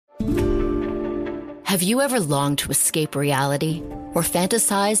Have you ever longed to escape reality or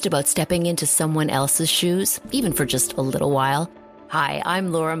fantasized about stepping into someone else's shoes, even for just a little while? Hi,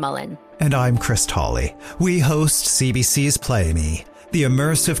 I'm Laura Mullen. And I'm Chris Tolley. We host CBC's Play Me, the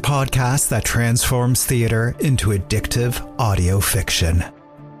immersive podcast that transforms theater into addictive audio fiction.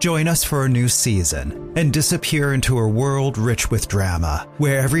 Join us for a new season and disappear into a world rich with drama,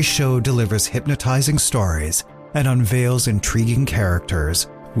 where every show delivers hypnotizing stories and unveils intriguing characters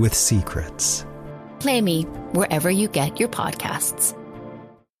with secrets. Play Me wherever you get your podcasts.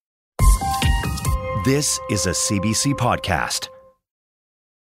 This is a CBC podcast.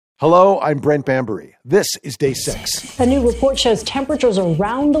 Hello, I'm Brent Bambury. This is Day 6. A new report shows temperatures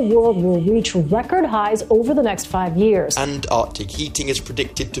around the world will reach record highs over the next 5 years. And Arctic heating is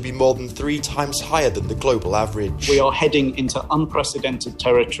predicted to be more than 3 times higher than the global average. We are heading into unprecedented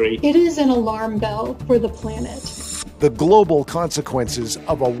territory. It is an alarm bell for the planet. The global consequences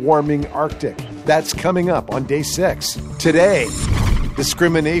of a warming Arctic. That's coming up on Day 6. Today,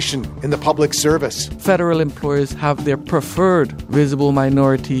 discrimination in the public service. Federal employers have their preferred visible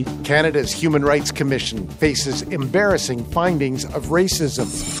minority. Canada's Human Rights Commission faces embarrassing findings of racism.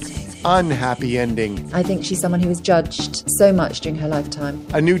 Unhappy ending. I think she's someone who was judged so much during her lifetime.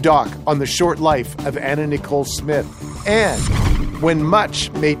 A new doc on the short life of Anna Nicole Smith. And when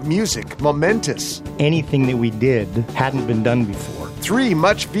Much made music momentous. Anything that we did hadn't been done before. 3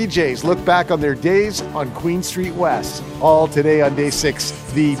 Much VJs look back on their days on Queen Street West. All today on Day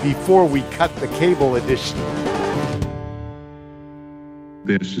 6, the Before We Cut the Cable edition.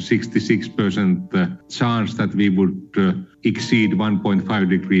 There's a 66% chance that we would exceed 1.5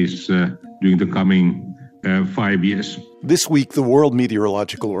 degrees during the coming 5 years. This week, the World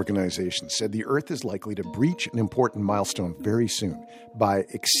Meteorological Organization said the Earth is likely to breach an important milestone very soon by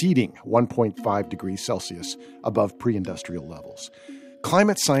exceeding 1.5 degrees Celsius above pre-industrial levels.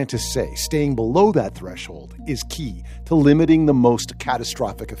 Climate scientists say staying below that threshold is key to limiting the most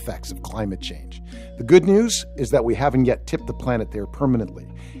catastrophic effects of climate change. The good news is that we haven't yet tipped the planet there permanently.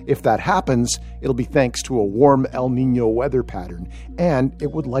 If that happens, it'll be thanks to a warm El Niño weather pattern, and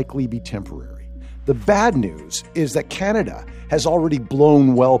it would likely be temporary. The bad news is that Canada has already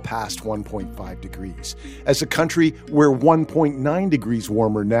blown well past 1.5 degrees. As a country, we're 1.9 degrees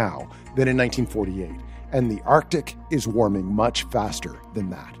warmer now than in 1948, and the Arctic is warming much faster than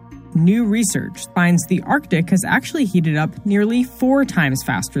that. New research finds the Arctic has actually heated up nearly 4 times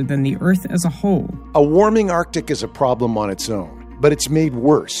faster than the Earth as a whole. A warming Arctic is a problem on its own, but it's made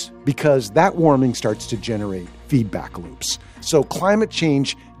worse because that warming starts to generate feedback loops. So climate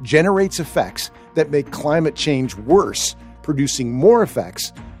change generates effects that make climate change worse, producing more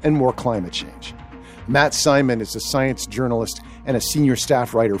effects and more climate change. Matt Simon is a science journalist and a senior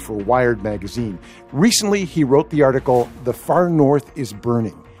staff writer for Wired magazine. Recently, he wrote the article, "The Far North is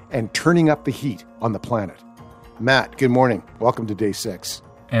Burning and Turning Up the Heat on the Planet." Matt, good morning. Welcome to Day 6.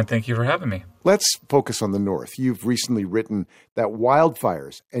 And thank you for having me. Let's focus on the North. You've recently written that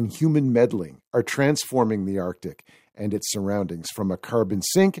wildfires and human meddling are transforming the Arctic and its surroundings from a carbon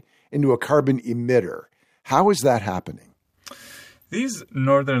sink into a carbon emitter. How is that happening? These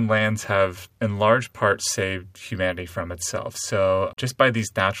northern lands have, in large part, saved humanity from itself. So just by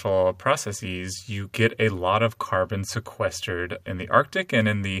these natural processes, you get a lot of carbon sequestered in the Arctic and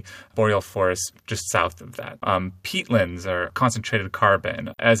in the boreal forest just south of that. Peatlands are concentrated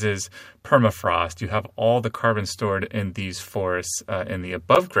carbon, as is permafrost. You have all the carbon stored in these forests in the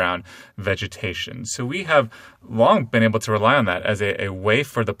above ground vegetation. So we have long been able to rely on that as a way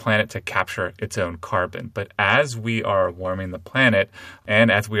for the planet to capture its own carbon. But as we are warming the planet,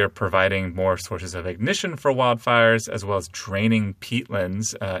 and as we are providing more sources of ignition for wildfires, as well as draining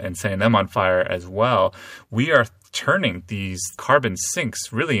peatlands and setting them on fire as well, we are turning these carbon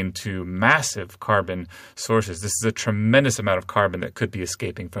sinks really into massive carbon sources. This is a tremendous amount of carbon that could be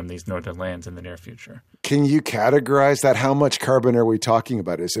escaping from these northern lands in the near future. Can you categorize that? How much carbon are we talking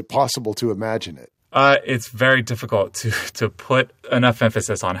about? Is it possible to imagine it? It's very difficult to put enough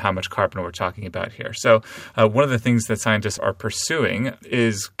emphasis on how much carbon we're talking about here. So one of the things that scientists are pursuing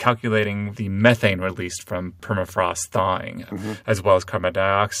is calculating the methane released from permafrost thawing, as well as carbon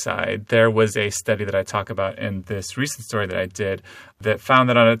dioxide. There was a study that I talk about in this recent story that I did that found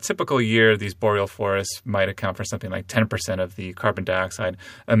that on a typical year, these boreal forests might account for something like 10% of the carbon dioxide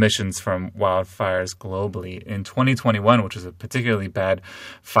emissions from wildfires globally. In 2021, which was a particularly bad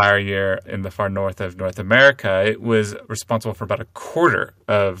fire year in the far north of North America, it was responsible for about a quarter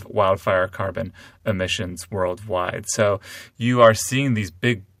of wildfire carbon emissions worldwide. So you are seeing these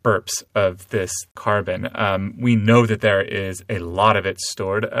big burps of this carbon. We know that there is a lot of it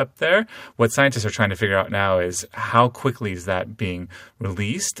stored up there. What scientists are trying to figure out now is how quickly is that being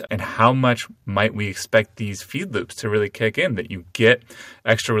released and how much might we expect these feed loops to really kick in, that you get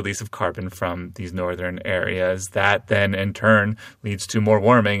extra release of carbon from these northern areas that then in turn leads to more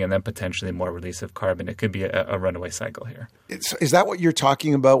warming and then potentially more release of carbon. It could be a runaway cycle here. Is that what you're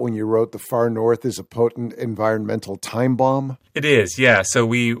talking about when you wrote the far north is a potent environmental time bomb? It is, yeah. So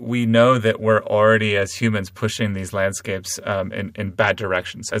we know that we're already, as humans, pushing these landscapes in bad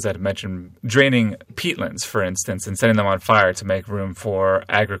directions. As I mentioned, draining peatlands, for instance, and setting them on fire to make room for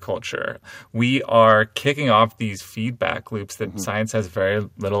agriculture. We are kicking off these feedback loops that science has very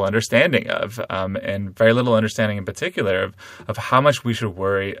little understanding of, and very little understanding in particular of how much we should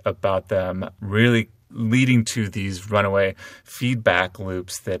worry about them really leading to these runaway feedback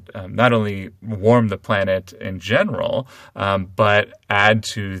loops that not only warm the planet in general, but add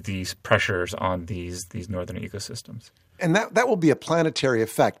to these pressures on these northern ecosystems. And that will be a planetary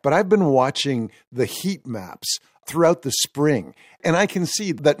effect. But I've been watching the heat maps throughout the spring, and I can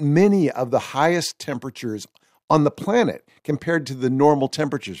see that many of the highest temperatures on the planet compared to the normal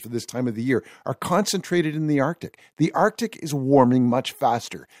temperatures for this time of the year are concentrated in the Arctic. The Arctic is warming much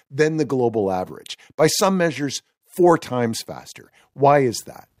faster than the global average, by some measures 4 times faster. Why is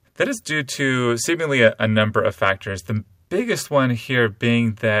that? That is due to seemingly a number of factors. The biggest one here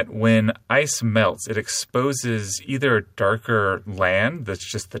being that when ice melts, it exposes either darker land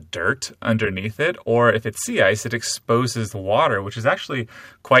that's just the dirt underneath it, or if it's sea ice, it exposes the water, which is actually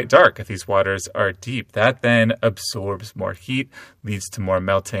quite dark if these waters are deep. That then absorbs more heat, leads to more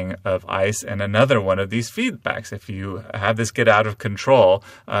melting of ice, and another one of these feedbacks. If you have this get out of control,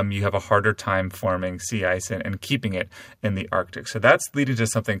 you have a harder time forming sea ice and keeping it in the Arctic. So that's leading to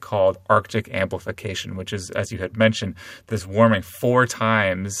something called Arctic amplification, which is, as you had mentioned, this warming 4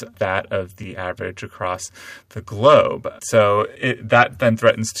 times that of the average across the globe. So that then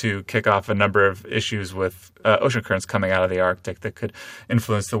threatens to kick off a number of issues with ocean currents coming out of the Arctic that could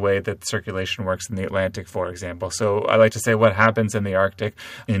influence the way that circulation works in the Atlantic, for example. So I like to say what happens in the Arctic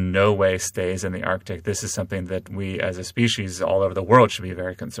in no way stays in the Arctic. This is something that we as a species all over the world should be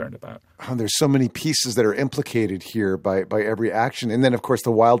very concerned about. Oh, there's so many pieces that are implicated here by every action. And then, of course,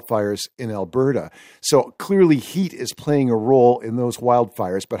 the wildfires in Alberta. So clearly heat is playing a role in those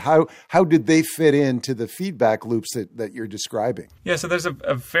wildfires. But how did they fit into the feedback loops that you're describing? Yeah, so there's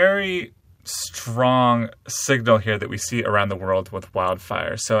a very strong signal here that we see around the world with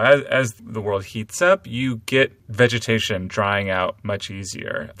wildfires. So as the world heats up, you get vegetation drying out much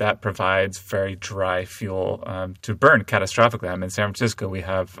easier. That provides very dry fuel to burn catastrophically. I mean, in San Francisco, we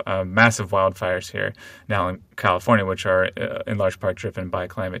have massive wildfires here now in California, which are in large part driven by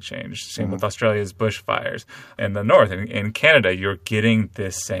climate change. Same with Australia's bushfires. In the north, in Canada, you're getting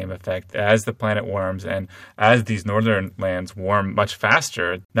this same effect as the planet warms and as these northern lands warm much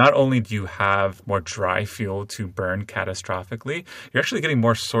faster. Not only do you have more dry fuel to burn catastrophically, you're actually getting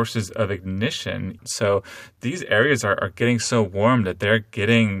more sources of ignition. So these areas are getting so warm that they're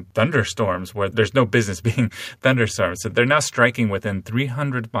getting thunderstorms where there's no business being thunderstorms. So they're now striking within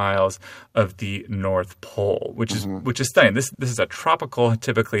 300 miles of the North Pole, which is stunning. This is a tropical,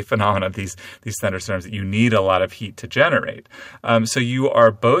 typically phenomenon, these thunderstorms that you need a lot of heat to generate. So you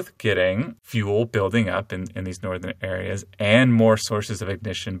are both getting fuel building up in these northern areas and more sources of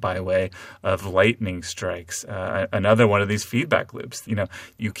ignition by way of lightning strikes. Another one of these feedback loops.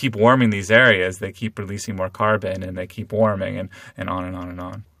 You keep warming these areas, they keep releasing more carbon and they keep warming and on and on and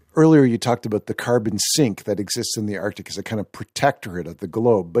on. Earlier, you talked about the carbon sink that exists in the Arctic as a kind of protectorate of the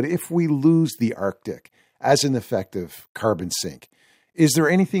globe. But if we lose the Arctic as an effective carbon sink, is there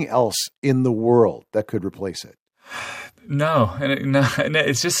anything else in the world that could replace it? No.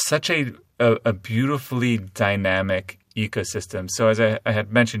 It's just such a beautifully dynamic ecosystem. So as I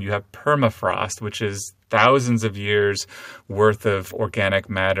had mentioned, you have permafrost, which is thousands of years worth of organic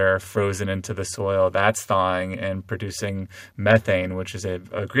matter frozen into the soil. That's thawing and producing methane, which is a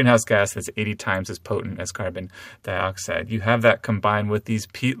greenhouse gas that's 80 times as potent as carbon dioxide. You have that combined with these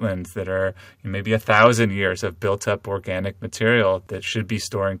peatlands that are maybe 1,000 years of built up organic material that should be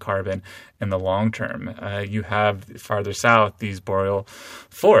storing carbon in the long term. You have farther south these boreal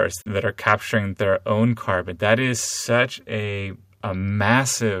forests that are capturing their own carbon. That is such a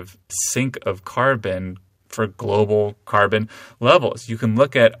massive sink of carbon for global carbon levels. You can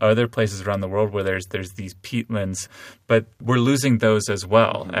look at other places around the world where there's these peatlands, but we're losing those as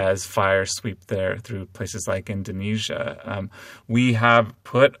well as fires sweep there through places like Indonesia. We have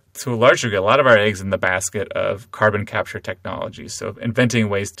put, to a large degree, a lot of our eggs in the basket of carbon capture technology, so inventing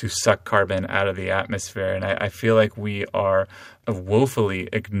ways to suck carbon out of the atmosphere. And I feel like we are woefully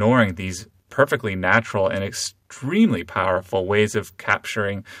ignoring these perfectly natural and extremely powerful ways of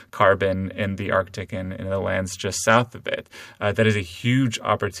capturing carbon in the Arctic and in the lands just south of it. That is a huge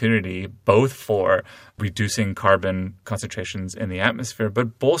opportunity both for reducing carbon concentrations in the atmosphere,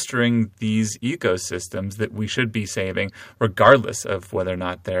 but bolstering these ecosystems that we should be saving regardless of whether or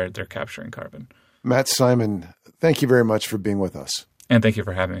not they're capturing carbon. Matt Simon, thank you very much for being with us. And thank you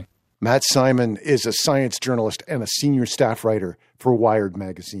for having me. Matt Simon is a science journalist and a senior staff writer for Wired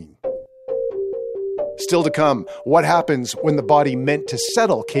magazine. Still to come, what happens when the body meant to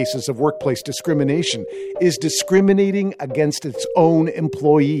settle cases of workplace discrimination is discriminating against its own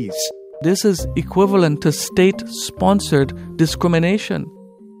employees? This is equivalent to state-sponsored discrimination.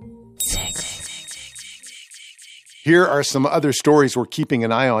 Here are some other stories we're keeping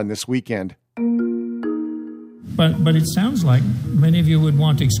an eye on this weekend. But it sounds like many of you would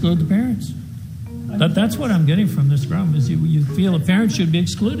want to exclude the parents. That's what I'm getting from this room, is you feel a parent should be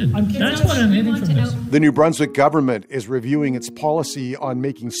excluded. That's what I'm getting from this. The New Brunswick government is reviewing its policy on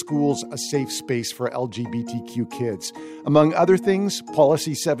making schools a safe space for LGBTQ kids. Among other things,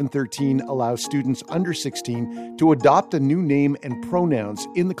 Policy 713 allows students under 16 to adopt a new name and pronouns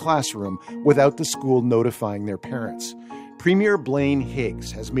in the classroom without the school notifying their parents. Premier Blaine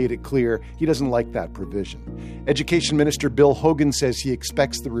Higgs has made it clear he doesn't like that provision. Education Minister Bill Hogan says he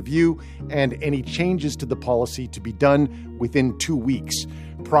expects the review and any changes to the policy to be done within 2 weeks.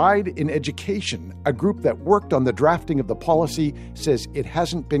 Pride in Education, a group that worked on the drafting of the policy, says it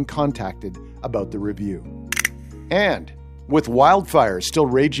hasn't been contacted about the review. And with wildfires still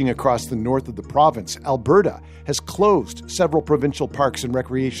raging across the north of the province, Alberta has closed several provincial parks and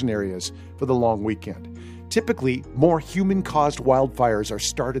recreation areas for the long weekend. Typically, more human-caused wildfires are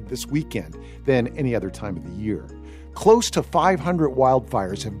started this weekend than any other time of the year. Close to 500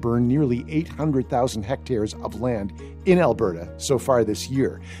 wildfires have burned nearly 800,000 hectares of land in Alberta so far this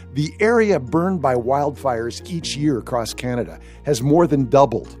year. The area burned by wildfires each year across Canada has more than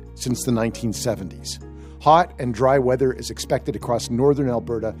doubled since the 1970s. Hot and dry weather is expected across northern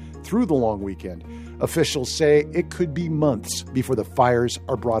Alberta through the long weekend. Officials say it could be months before the fires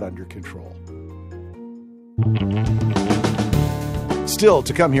are brought under control. Still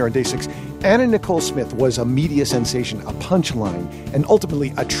to come here on Day 6, Anna Nicole Smith was a media sensation, a punchline, and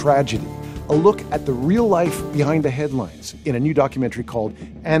ultimately a tragedy. A look at the real life behind the headlines in a new documentary called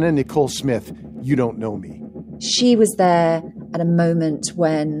Anna Nicole Smith, You Don't Know Me. She was there at a moment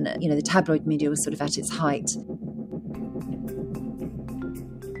when, the tabloid media was sort of at its height.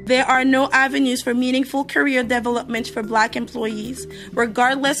 There are no avenues for meaningful career development for Black employees,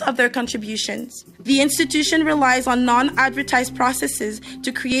 regardless of their contributions. The institution relies on non-advertised processes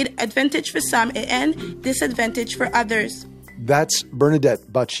to create advantage for some and disadvantage for others. That's Bernadette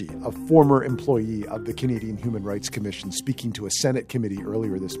Butchie, a former employee of the Canadian Human Rights Commission, speaking to a Senate committee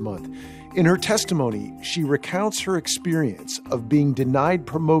earlier this month. In her testimony, she recounts her experience of being denied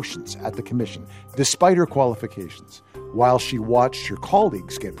promotions at the commission, despite her qualifications, while she watched her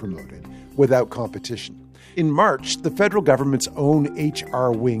colleagues get promoted without competition. In March, the federal government's own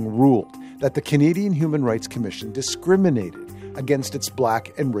HR wing ruled that the Canadian Human Rights Commission discriminated against its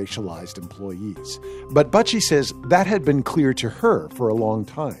Black and racialized employees. But Butchie says that had been clear to her for a long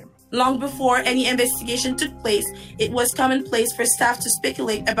time. Long before any investigation took place, it was commonplace for staff to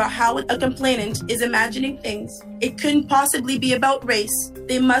speculate about how a complainant is imagining things. It couldn't possibly be about race.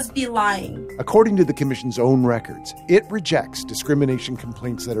 They must be lying. According to the Commission's own records, it rejects discrimination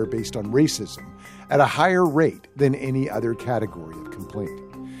complaints that are based on racism at a higher rate than any other category of complaint.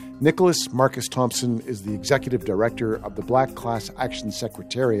 Nicholas Marcus Thompson is the executive director of the Black Class Action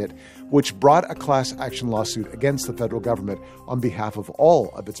Secretariat, which brought a class action lawsuit against the federal government on behalf of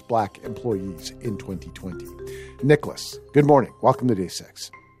all of its Black employees in 2020. Nicholas, good morning. Welcome to Day 6.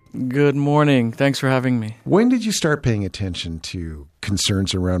 Good morning. Thanks for having me. When did you start paying attention to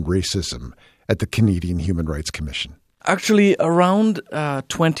concerns around racism at the Canadian Human Rights Commission? Actually, around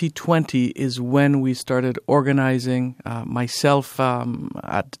 2020 is when we started organizing. Myself,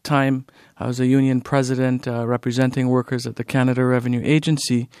 at the time, I was a union president representing workers at the Canada Revenue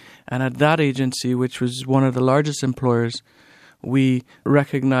Agency. And at that agency, which was one of the largest employers, we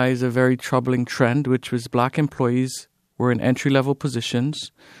recognized a very troubling trend, which was Black employees were in entry-level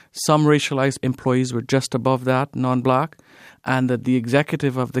positions. Some racialized employees were just above that, non-black, and that the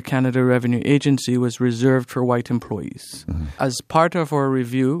executive of the Canada Revenue Agency was reserved for white employees. Mm-hmm. As part of our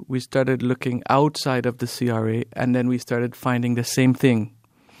review, we started looking outside of the CRA, and then we started finding the same thing,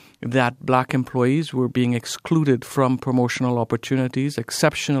 that black employees were being excluded from promotional opportunities,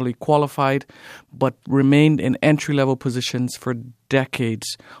 exceptionally qualified, but remained in entry-level positions for decades,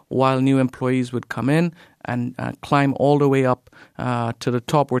 while new employees would come in and climb all the way up to the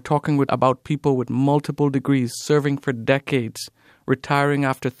top. We're talking about people with multiple degrees, serving for decades, retiring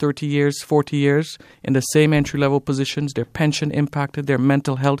after 30 years, 40 years in the same entry-level positions, their pension impacted, their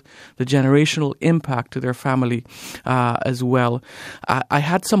mental health, the generational impact to their family as well. I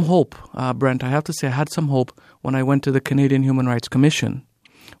had some hope, Brent. I have to say I had some hope when I went to the Canadian Human Rights Commission.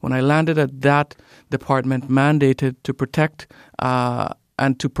 When I landed at that department mandated to protect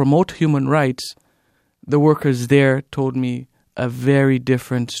and to promote human rights, the workers there told me a very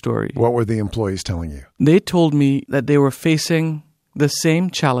different story. What were the employees telling you? They told me that they were facing the same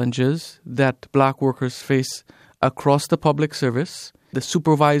challenges that black workers face across the public service. The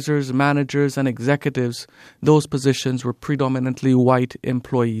supervisors, managers, and executives, those positions were predominantly white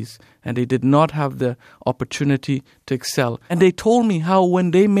employees, and they did not have the opportunity to excel. And they told me how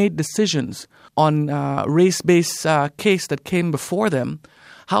when they made decisions on race-based case that came before them,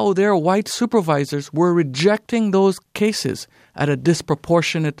 how their white supervisors were rejecting those cases at a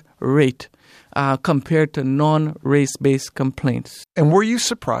disproportionate rate compared to non-race-based complaints. And were you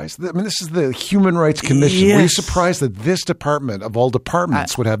surprised? I mean, this is the Human Rights Commission. Yes. Were you surprised that this department, of all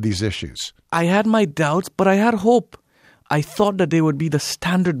departments, would have these issues? I had my doubts, but I had hope. I thought that they would be the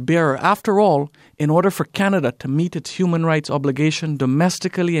standard bearer. After all, in order for Canada to meet its human rights obligation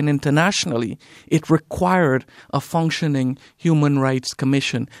domestically and internationally, it required a functioning Human Rights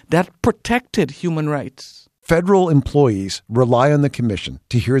Commission that protected human rights. Federal employees rely on the commission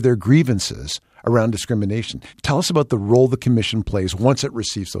to hear their grievances around discrimination. Tell us about the role the commission plays once it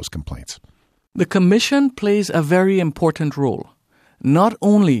receives those complaints. The commission plays a very important role, not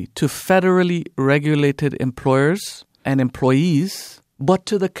only to federally regulated employers and employees, but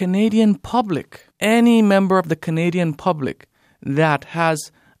to the Canadian public. Any member of the Canadian public that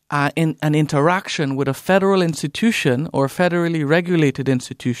has an interaction with a federal institution or federally regulated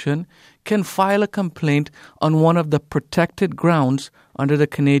institution can file a complaint on one of the protected grounds under the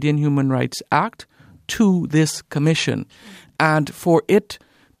Canadian Human Rights Act to this commission. And for it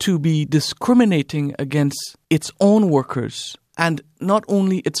to be discriminating against its own workers, and not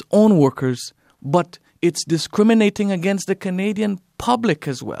only its own workers, but it's discriminating against the Canadian public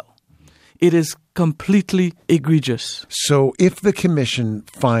as well. It is completely egregious. So if the commission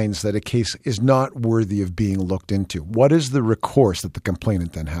finds that a case is not worthy of being looked into, what is the recourse that the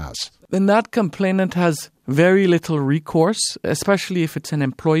complainant then has? Then that complainant has very little recourse, especially if it's an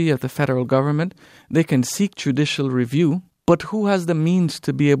employee of the federal government. They can seek judicial review, but who has the means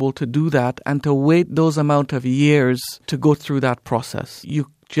to be able to do that and to wait those amount of years to go through that process? You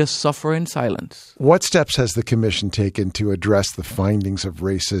just suffer in silence. What steps has the commission taken to address the findings of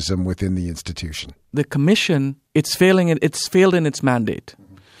racism within the institution? The commission, it's failed in its mandate.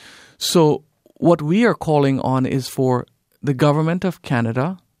 So what we are calling on is for the government of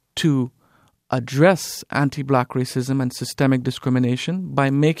Canada to address anti-black racism and systemic discrimination by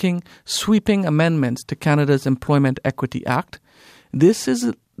making sweeping amendments to Canada's Employment Equity Act. This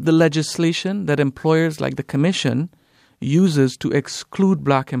is the legislation that employers like the Commission uses to exclude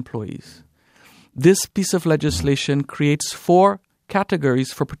black employees. This piece of legislation creates 4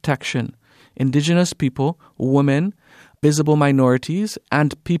 categories for protection: Indigenous people, women, visible minorities,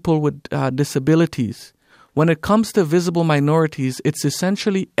 and people with disabilities. When it comes to visible minorities, it's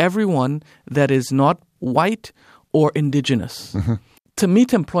essentially everyone that is not white or Indigenous. Mm-hmm. To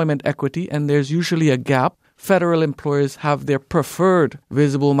meet employment equity, and there's usually a gap, federal employers have their preferred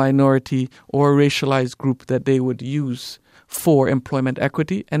visible minority or racialized group that they would use for employment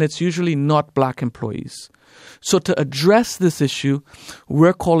equity, and it's usually not black employees. So to address this issue,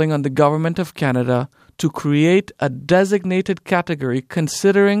 we're calling on the Government of Canada to create a designated category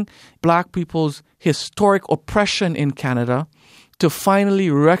considering black people's historic oppression in Canada, to finally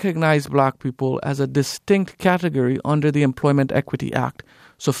recognize black people as a distinct category under the Employment Equity Act.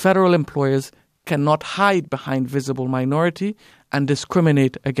 So federal employers cannot hide behind visible minority and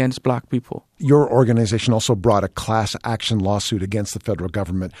discriminate against black people. Your organization also brought a class action lawsuit against the federal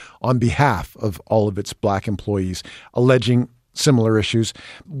government on behalf of all of its black employees, alleging similar issues.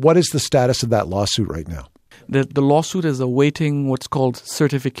 What is the status of that lawsuit right now? The lawsuit is awaiting what's called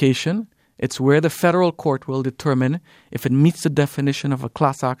certification. It's where the federal court will determine if it meets the definition of a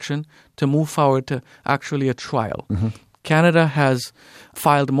class action to move forward to actually a trial. Mm-hmm. Canada has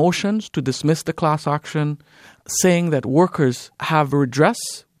filed motions to dismiss the class action, saying that workers have redress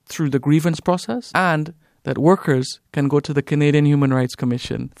through the grievance process and that workers can go to the Canadian Human Rights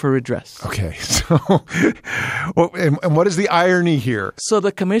Commission for redress. Okay, so and what is the irony here? So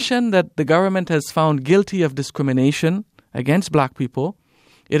the commission that the government has found guilty of discrimination against black people,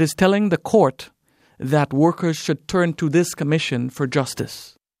 it is telling the court that workers should turn to this commission for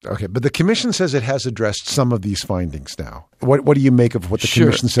justice. Okay, but the commission says it has addressed some of these findings now. What do you make of what the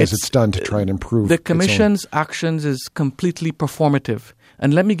commission says it's done to try and improve? The commission's actions is completely performative.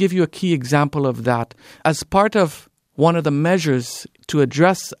 And let me give you a key example of that. As part of one of the measures to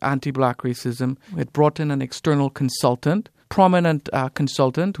address anti-black racism, it brought in an external consultant, prominent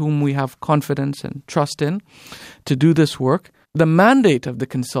consultant whom we have confidence and trust in to do this work. The mandate of the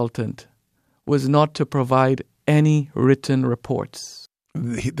consultant was not to provide any written reports.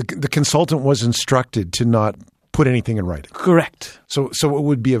 The consultant was instructed to not put anything in writing. Correct. So it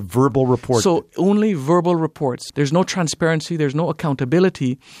would be a verbal report. So only verbal reports. There's no transparency, there's no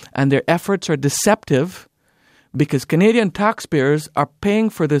accountability, and their efforts are deceptive because Canadian taxpayers are paying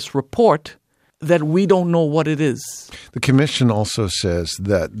for this report that we don't know what it is. The commission also says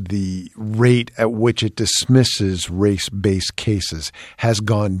that the rate at which it dismisses race-based cases has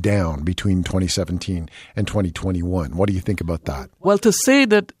gone down between 2017 and 2021. What do you think about that? Well, to say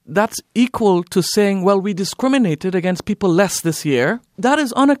that that's equal to saying, well, we discriminated against people less this year, that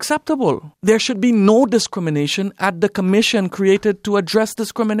is unacceptable. There should be no discrimination at the commission created to address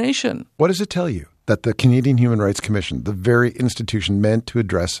discrimination. What does it tell you? That the Canadian Human Rights Commission, the very institution meant to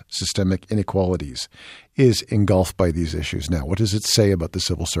address systemic inequalities, is engulfed by these issues now. What does it say about the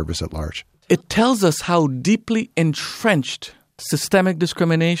civil service at large? It tells us how deeply entrenched systemic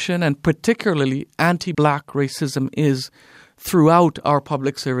discrimination and particularly anti-black racism is throughout our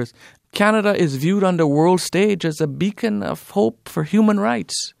public service. Canada is viewed on the world stage as a beacon of hope for human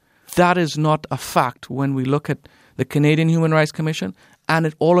rights. That is not a fact when we look at the Canadian Human Rights Commission and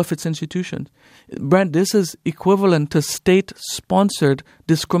at all of its institutions. Brent, this is equivalent to state-sponsored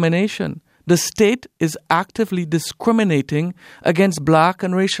discrimination. The state is actively discriminating against black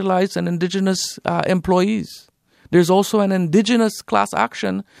and racialized and indigenous employees. There's also an indigenous class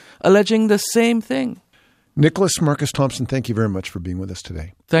action alleging the same thing. Nicholas Marcus Thompson, thank you very much for being with us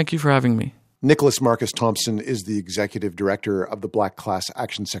today. Thank you for having me. Nicholas Marcus Thompson is the executive director of the Black Class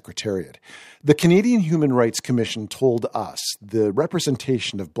Action Secretariat. The Canadian Human Rights Commission told us the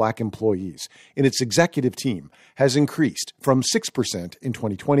representation of black employees in its executive team has increased from 6% in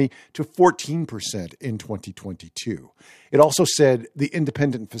 2020 to 14% in 2022. It also said the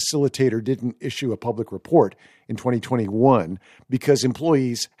independent facilitator didn't issue a public report in 2021 because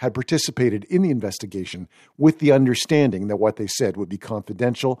employees had participated in the investigation with the understanding that what they said would be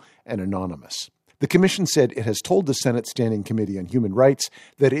confidential and anonymous. The commission said it has told the Senate Standing Committee on Human Rights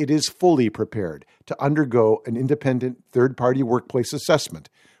that it is fully prepared to undergo an independent third-party workplace assessment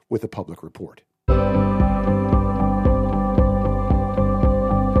with a public report.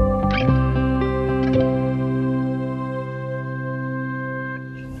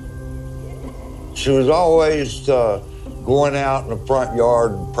 She was always going out in the front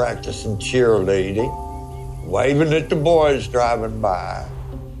yard and practicing cheerleading, waving at the boys driving by,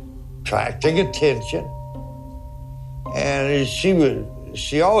 attracting attention. And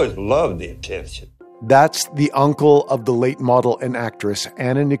she always loved the attention. That's the uncle of the late model and actress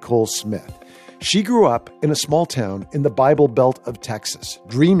Anna Nicole Smith. She grew up in a small town in the Bible Belt of Texas,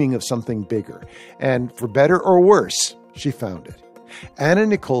 dreaming of something bigger. And for better or worse, she found it. Anna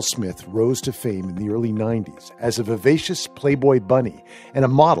Nicole Smith rose to fame in the early 90s as a vivacious Playboy bunny and a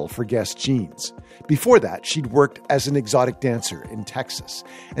model for Guess jeans. Before that, she'd worked as an exotic dancer in Texas.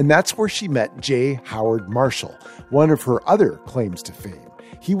 And that's where she met J. Howard Marshall, one of her other claims to fame.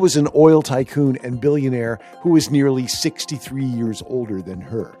 He was an oil tycoon and billionaire who was nearly 63 years older than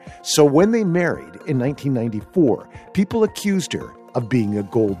her. So when they married in 1994, people accused her of being a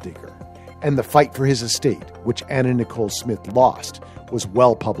gold digger. And the fight for his estate, which Anna Nicole Smith lost, was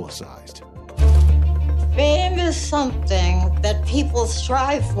well publicized. Fame is something that people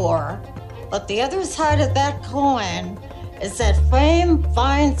strive for, but the other side of that coin is that fame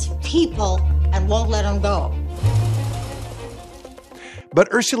finds people and won't let them go.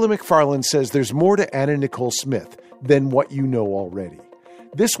 But Ursula McFarlane says there's more to Anna Nicole Smith than what you know already.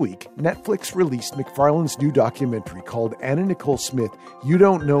 This week, Netflix released McFarlane's new documentary called Anna Nicole Smith, You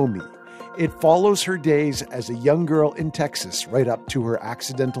Don't Know Me. It follows her days as a young girl in Texas right up to her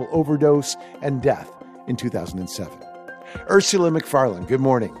accidental overdose and death in 2007. Ursula McFarlane, good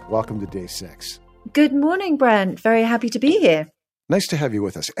morning. Welcome to Day 6. Good morning, Brent. Very happy to be here. Nice to have you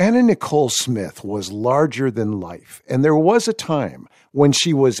with us. Anna Nicole Smith was larger than life, and there was a time when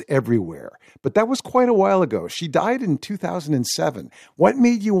she was everywhere. But that was quite a while ago. She died in 2007. What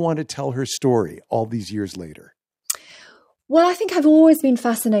made you want to tell her story all these years later? Well, I think I've always been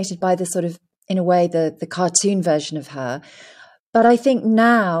fascinated by the sort of, in a way, the cartoon version of her. But I think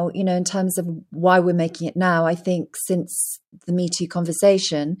now, in terms of why we're making it now, I think since the Me Too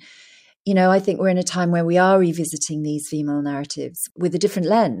conversation, I think we're in a time where we are revisiting these female narratives with a different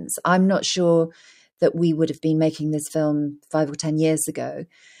lens. I'm not sure that we would have been making this film 5 or 10 years ago.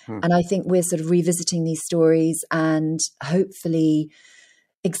 And I think we're sort of revisiting these stories and hopefully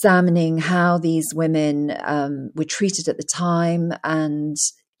examining how these women were treated at the time. And,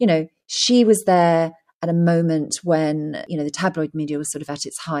 she was there at a moment when, the tabloid media was sort of at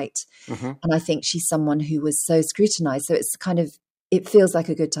its height. And I think she's someone who was so scrutinized. So it feels like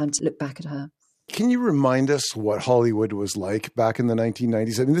a good time to look back at her. Can you remind us what Hollywood was like back in the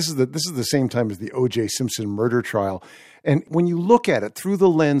 1990s? I mean, this is the same time as the O.J. Simpson murder trial. And when you look at it through the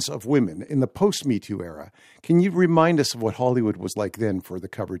lens of women in the post-Me Too era, can you remind us of what Hollywood was like then for the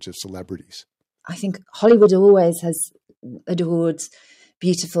coverage of celebrities? I think Hollywood always has adored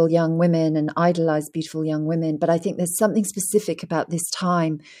beautiful young women and idolized beautiful young women. But I think there's something specific about this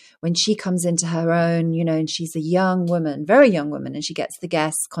time when she comes into her own, and she's a young woman, very young woman, and she gets the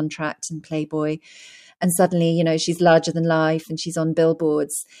Guess contract and Playboy. And suddenly, she's larger than life and she's on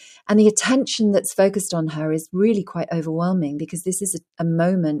billboards. And the attention that's focused on her is really quite overwhelming, because this is a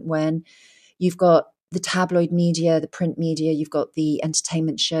moment when you've got the tabloid media, the print media, you've got the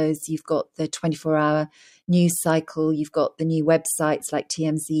entertainment shows, you've got the 24-hour news cycle, you've got the new websites like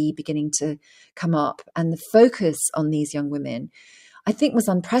TMZ beginning to come up. And the focus on these young women, I think, was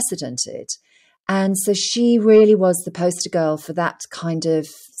unprecedented. And so she really was the poster girl for that kind of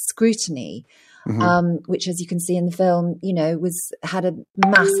scrutiny, which, as you can see in the film, had a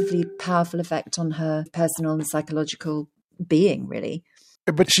massively powerful effect on her personal and psychological being, really.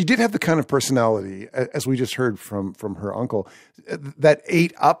 But she did have the kind of personality, as we just heard from her uncle, that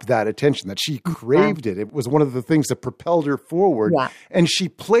ate up that attention, that she craved it. It was one of the things that propelled her forward. Yeah. And she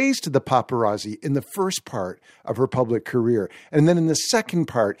plays to the paparazzi in the first part of her public career. And then in the second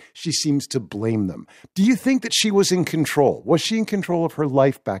part, she seems to blame them. Do you think that she was in control? Was she in control of her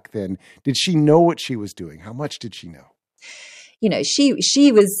life back then? Did she know what she was doing? How much did she know?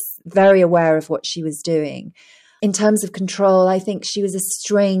 She was very aware of what she was doing. In terms of control, I think she was a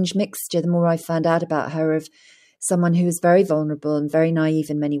strange mixture, the more I found out about her, of someone who was very vulnerable and very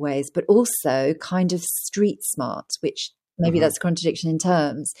naive in many ways, but also kind of street smart, which maybe that's a contradiction in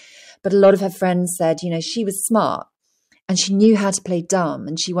terms. But a lot of her friends said, she was smart and she knew how to play dumb.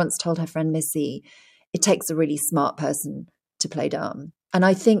 And she once told her friend Missy, it takes a really smart person to play dumb. And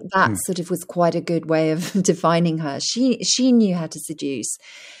I think that sort of was quite a good way of defining her. She knew how to seduce.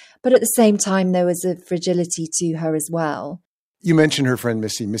 But at the same time, there was a fragility to her as well. You mentioned her friend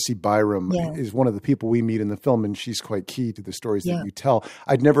Missy Byram is one of the people we meet in the film, and she's quite key to the stories that you tell.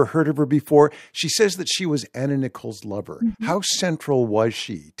 I'd never heard of her before. She says that she was Anna Nicole's lover. How central was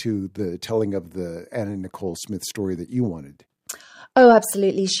she to the telling of the Anna Nicole Smith story that you wanted? Oh,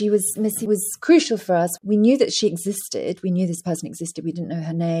 absolutely. Missy was crucial for us. We knew that she existed. We knew this person existed. We didn't know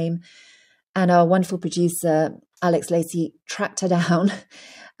her name. And our wonderful producer, Alex Lacey, tracked her down.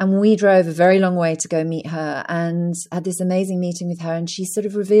 And we drove a very long way to go meet her and had this amazing meeting with her. And she sort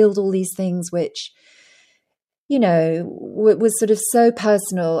of revealed all these things which, was sort of so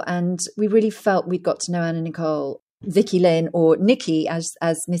personal. And we really felt we'd got to know Anna Nicole, Vicky Lynn, or Nikki, as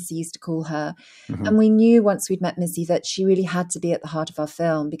Missy used to call her. And we knew once we'd met Missy that she really had to be at the heart of our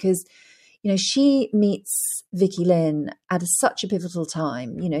film, because she meets Vicky Lynn at such a pivotal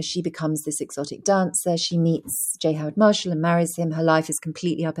time. She becomes this exotic dancer. She meets J. Howard Marshall and marries him. Her life is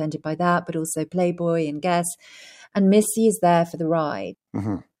completely upended by that, but also Playboy and Guess. And Missy is there for the ride.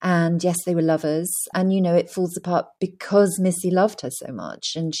 And yes, they were lovers. And, it falls apart because Missy loved her so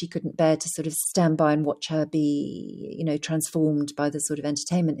much. And she couldn't bear to sort of stand by and watch her be, transformed by the sort of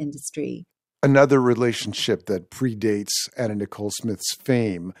entertainment industry. Another relationship that predates Anna Nicole Smith's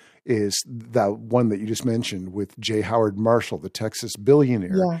fame is that one that you just mentioned with J. Howard Marshall, the Texas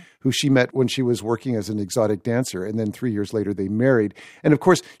billionaire, who she met when she was working as an exotic dancer. And then 3 years later, they married. And of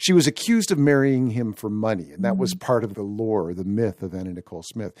course, she was accused of marrying him for money. And that was part of the lore, the myth of Anna Nicole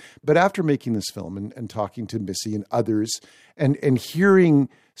Smith. But after making this film and talking to Missy and others and hearing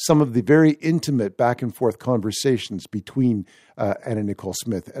some of the very intimate back and forth conversations between Anna Nicole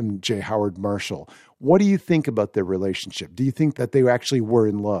Smith and J. Howard Marshall, what do you think about their relationship? Do you think that they actually were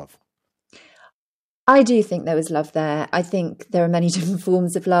in love? I do think there was love there. I think there are many different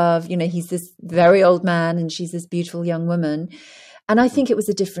forms of love. He's this very old man and she's this beautiful young woman. And I think it was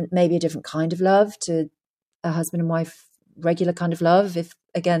maybe a different kind of love to a husband and wife, regular kind of love, if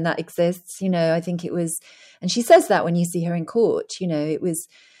again that exists. I think it was, and she says that when you see her in court, it was,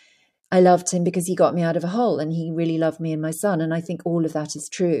 I loved him because he got me out of a hole and he really loved me and my son. And I think all of that is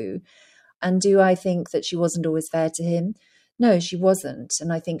true. And do I think that she wasn't always fair to him? No, she wasn't.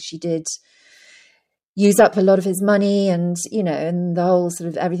 And I think she did use up a lot of his money and, and the whole sort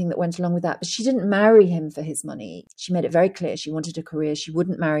of everything that went along with that. But she didn't marry him for his money. She made it very clear she wanted a career. She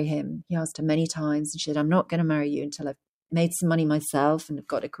wouldn't marry him. He asked her many times and she said, I'm not going to marry you until I've made some money myself and have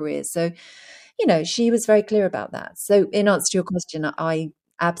got a career. So, she was very clear about that. So in answer to your question, I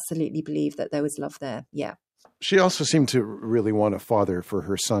absolutely believe that there was love there. Yeah. She also seemed to really want a father for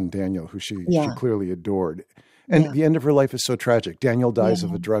her son, Daniel, who she clearly adored. And the end of her life is so tragic. Daniel dies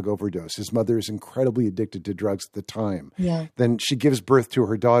of a drug overdose. His mother is incredibly addicted to drugs at the time. Yeah. Then she gives birth to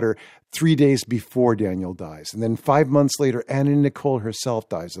her daughter 3 days before Daniel dies. And then 5 months later, Anna Nicole herself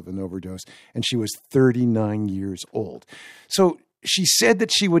dies of an overdose. And she was 39 years old. So she said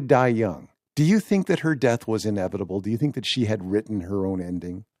that she would die young. Do you think that her death was inevitable? Do you think that she had written her own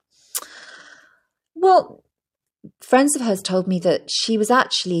ending? Well, friends of hers told me that she'd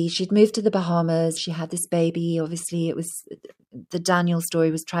moved to the Bahamas. She had this baby. Obviously, the Daniel story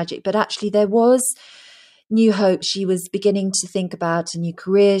was tragic, but actually there was new hope. She was beginning to think about a new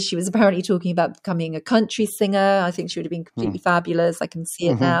career. She was apparently talking about becoming a country singer. I think she would have been completely fabulous. I can see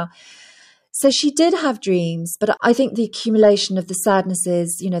it now. So she did have dreams, but I think the accumulation of the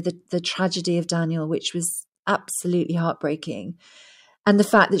sadnesses, the tragedy of Daniel, which was absolutely heartbreaking, and the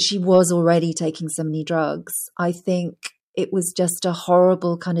fact that she was already taking so many drugs, I think it was just a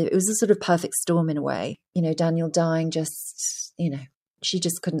horrible it was a sort of perfect storm in a way. Daniel dying just, she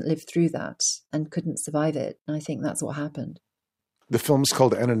just couldn't live through that and couldn't survive it. And I think that's what happened. The film's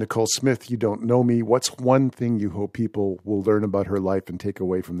called Anna Nicole Smith, You Don't Know Me. What's one thing you hope people will learn about her life and take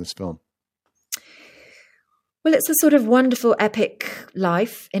away from this film? Well, it's a sort of wonderful, epic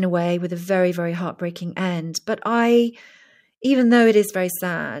life in a way with a very, very heartbreaking end. But even though it is very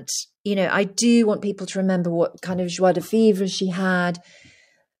sad, I do want people to remember what kind of joie de vivre she had.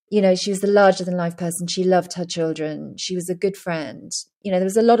 She was the larger-than-life person. She loved her children. She was a good friend. There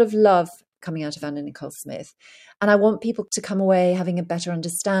was a lot of love coming out of Anna Nicole Smith. And I want people to come away having a better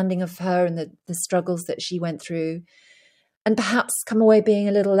understanding of her and the struggles that she went through, and perhaps come away being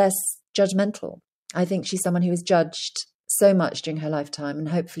a little less judgmental. I think she's someone who was judged so much during her lifetime, and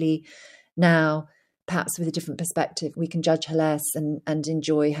hopefully now, perhaps with a different perspective, we can judge her less and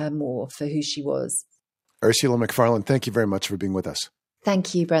enjoy her more for who she was. Ursula Macfarlane, thank you very much for being with us.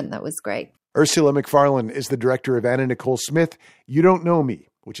 Thank you, Brent. That was great. Ursula Macfarlane is the director of Anna Nicole Smith, You Don't Know Me,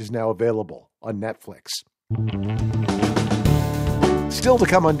 which is now available on Netflix. Still to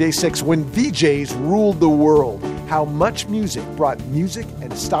come on Day 6, when VJs ruled the world, how MuchMusic brought music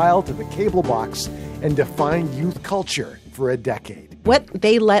and style to the cable box and defined youth culture for a decade. What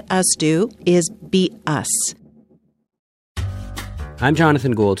they let us do is be us. I'm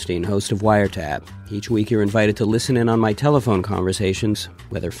Jonathan Goldstein, host of Wiretap. Each week you're invited to listen in on my telephone conversations,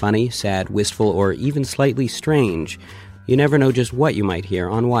 whether funny, sad, wistful, or even slightly strange. You never know just what you might hear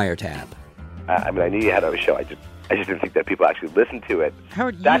on Wiretap. I knew you had a show. I just didn't think that people actually listened to it.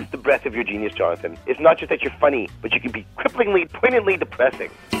 That's the breadth of your genius, Jonathan. It's not just that you're funny, but you can be cripplingly, poignantly depressing.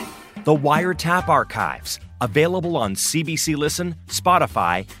 The Wiretap Archives, available on CBC Listen,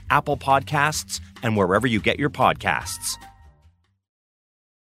 Spotify, Apple Podcasts, and wherever you get your podcasts.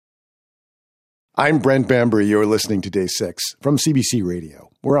 I'm Brent Bambury. You're listening to Day 6 from CBC Radio.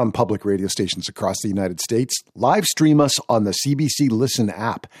 We're on public radio stations across the United States. Live stream us on the CBC Listen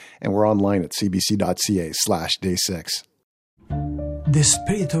app, and we're online at cbc.ca/day6. The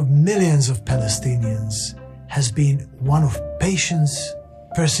spirit of millions of Palestinians has been one of patience,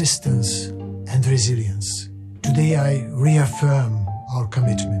 persistence, and resilience. Today I reaffirm our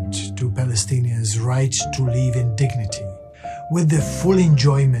commitment to Palestinians' right to live in dignity, with the full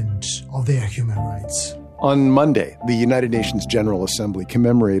enjoyment of their human rights. On Monday, the United Nations General Assembly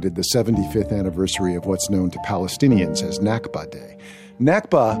commemorated the 75th anniversary of what's known to Palestinians as Nakba Day.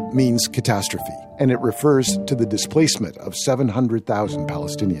 Nakba means catastrophe, and it refers to the displacement of 700,000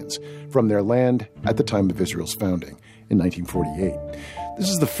 Palestinians from their land at the time of Israel's founding in 1948. This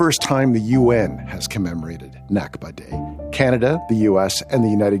is the first time the UN has commemorated Nakba Day. Canada, the US, and the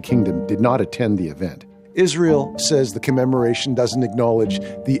United Kingdom did not attend the event. Israel says the commemoration doesn't acknowledge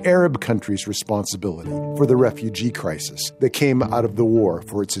the Arab country's responsibility for the refugee crisis that came out of the war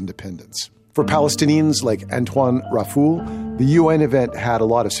for its independence. For Palestinians like Antoine Rafoul, the UN event had a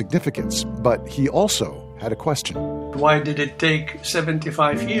lot of significance, but he also had a question. Why did it take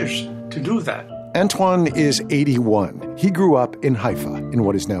 75 years to do that? Antoine is 81. He grew up in Haifa, in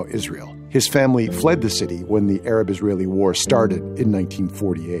what is now Israel. His family fled the city when the Arab-Israeli War started in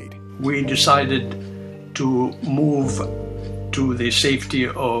 1948. We decided to move to the safety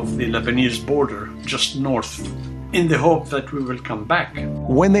of the Lebanese border, just north, in the hope that we will come back.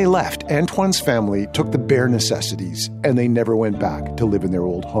 When they left, Antoine's family took the bare necessities, and they never went back to live in their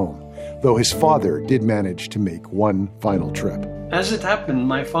old home, though his father did manage to make one final trip. As it happened,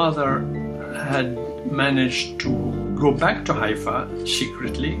 my father had managed to go back to Haifa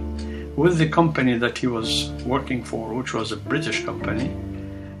secretly with the company that he was working for, which was a British company,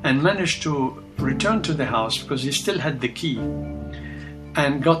 and managed to return to the house because he still had the key,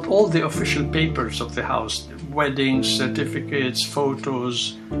 and got all the official papers of the house, weddings, certificates,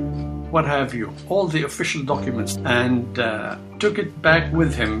 photos, what have you, all the official documents, and took it back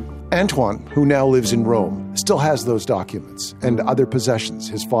with him. Antoine, who now lives in Rome, still has those documents and other possessions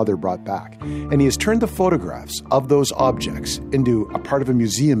his father brought back, and he has turned the photographs of those objects into a part of a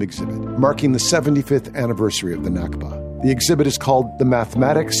museum exhibit marking the 75th anniversary of the Nakba. The exhibit is called The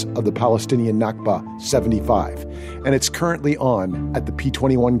Mathematics of the Palestinian Nakba 75, and it's currently on at the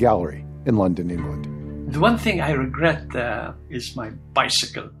P21 Gallery in London, England. The one thing I regret is my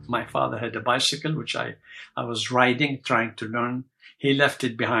bicycle. My father had a bicycle, which I was riding, trying to learn. He left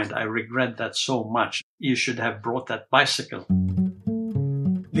it behind. I regret that so much. You should have brought that bicycle.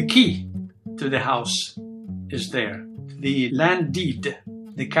 The key to the house is there. The land deed,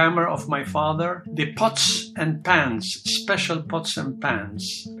 the camera of my father, the pots and pans, special pots and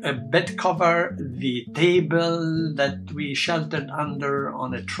pans, a bed cover, the table that we sheltered under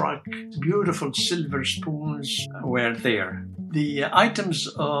on a truck, beautiful silver spoons were there. The items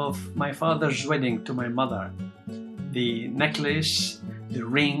of my father's wedding to my mother, the necklace, the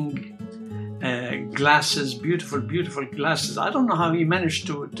ring, glasses, beautiful, beautiful glasses. I don't know how he managed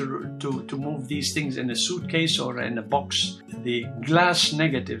to move these things in a suitcase or in a box. The glass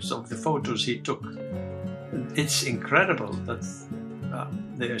negatives of the photos he took. It's incredible that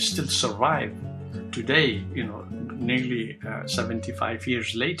they still survive today, nearly 75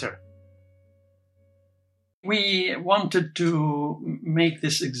 years later. We wanted to make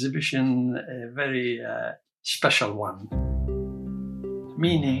this exhibition a very special one,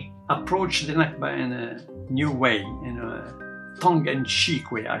 meaning approach the Nakba in a new way, in a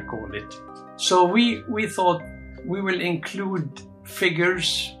tongue-in-cheek way, I call it. So we thought we will include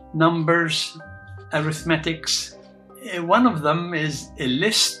figures, numbers, arithmetics. One of them is a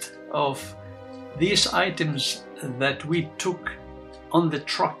list of these items that we took on the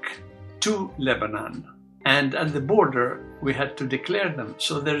truck to Lebanon. And at the border, we had to declare them.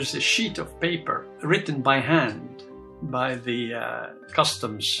 So there is a sheet of paper written by hand by the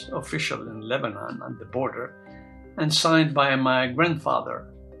customs official in Lebanon at the border and signed by my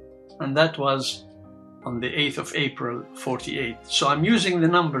grandfather. And that was on the 8th of April, 48. So I'm using the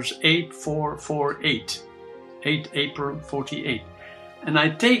numbers 8448, 8 April 48. And I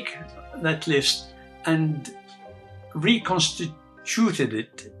take that list and reconstituted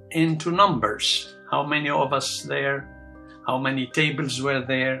it into numbers. How many of us there, how many tables were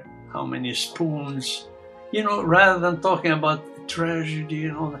there, how many spoons, rather than talking about tragedy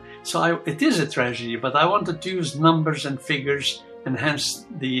and all that. So it is a tragedy, but I wanted to use numbers and figures, and hence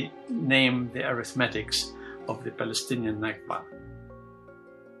the name, the arithmetics of the Palestinian Nakba.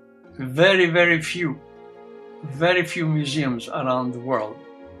 Very, very few museums around the world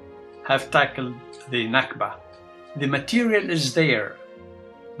have tackled the Nakba. The material is there.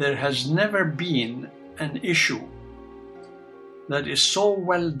 There has never been an issue that is so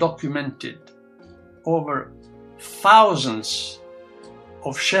well documented, over thousands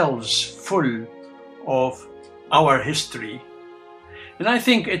of shelves full of our history. And I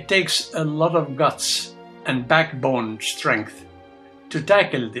think it takes a lot of guts and backbone strength to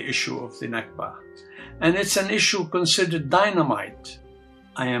tackle the issue of the Nakba. And it's an issue considered dynamite.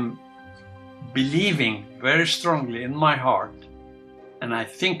 I am believing very strongly in my heart, and I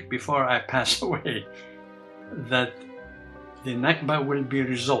think before I pass away, that the Nakba will be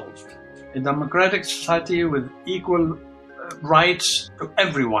resolved. A democratic society with equal rights to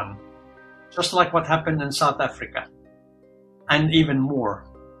everyone, just like what happened in South Africa, and even more,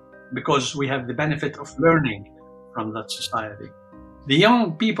 because we have the benefit of learning from that society. The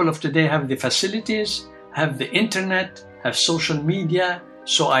young people of today have the facilities, have the internet, have social media,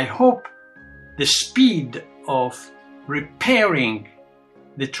 so I hope the speed of repairing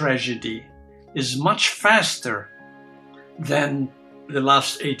the tragedy is much faster than the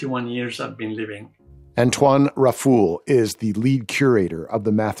last 81 years I've been living. Antoine Rafoul is the lead curator of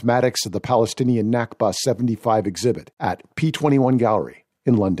the Mathematics of the Palestinian Nakba 75 exhibit at P21 Gallery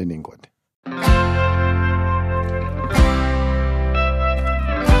in London, England.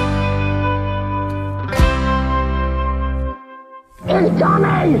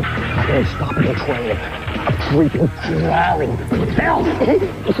 coming! They're stopping the train. A creeping, crawling filth.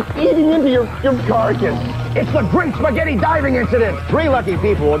 It's eating into your carcass. It's the Great Spaghetti Diving Incident. 3 lucky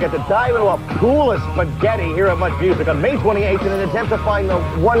people will get to dive into a pool of spaghetti here at MuchMusic on May 28th in an attempt to find the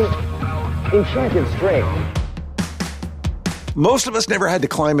one enchanted string. Most of us never had to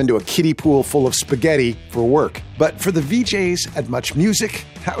climb into a kiddie pool full of spaghetti for work. But for the VJs at MuchMusic,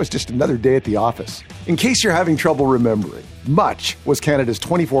 that was just another day at the office. In case you're having trouble remembering, Much was Canada's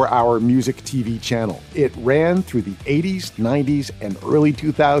 24-hour music TV channel. It ran through the 80s, 90s, and early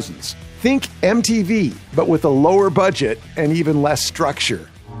 2000s. Think MTV, but with a lower budget and even less structure.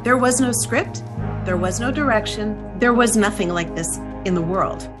 There was no script. There was no direction. There was nothing like this in the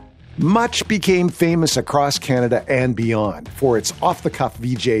world. Much became famous across Canada and beyond for its off-the-cuff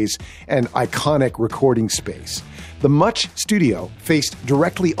VJs and iconic recording space. The Much studio faced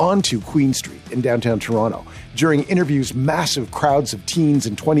directly onto Queen Street in downtown Toronto. During interviews, massive crowds of teens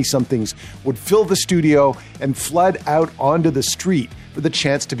and 20-somethings would fill the studio and flood out onto the street for the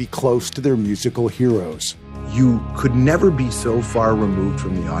chance to be close to their musical heroes. You could never be so far removed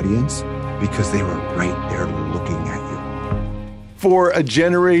from the audience because they were right there looking at you. For a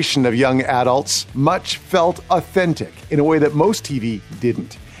generation of young adults, Much felt authentic in a way that most TV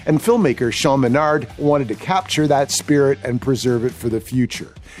didn't. And filmmaker Sean Menard wanted to capture that spirit and preserve it for the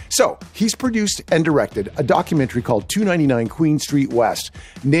future. So he's produced and directed a documentary called 299 Queen Street West,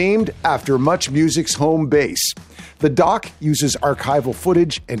 named after MuchMusic's home base. The doc uses archival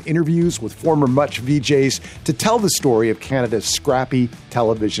footage and interviews with former Much VJs to tell the story of Canada's scrappy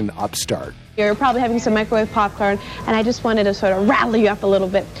television upstart. You're probably having some microwave popcorn, and I just wanted to sort of rattle you up a little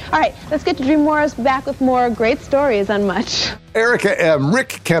bit. All right, let's get to Dream Morris back with more great stories on Much. Erica M.,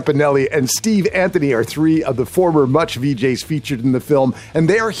 Rick Campanelli, and Steve Anthony are 3 of the former Much VJs featured in the film, and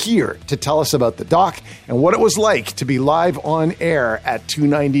they are here to tell us about the doc and what it was like to be live on air at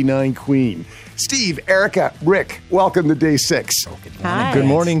 299 Queen. Steve, Erica, Rick, welcome to Day 6. Hi. Good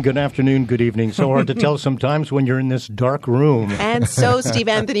morning, good afternoon, good evening. So hard to tell sometimes when you're in this dark room. And so Steve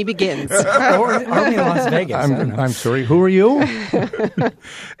Anthony begins. Or are we in Las Vegas? I'm sorry, who are you?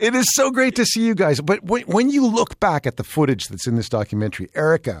 It is so great to see you guys. But when you look back at the footage that's in this documentary,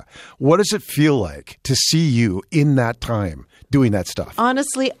 Erica, what does it feel like to see you in that time doing that stuff?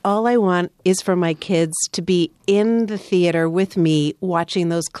 Honestly, all I want is for my kids to be in the theater with me watching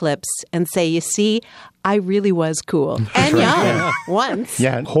those clips and say, you see, I really was cool. And young, once.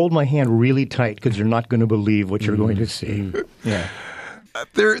 Yeah, hold my hand really tight because you're not going to believe what you're going to see. Yeah.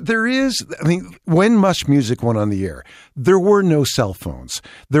 There is, I mean, when MuchMusic went on the air, there were no cell phones.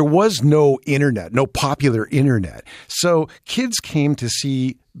 There was no internet, no popular internet. So kids came to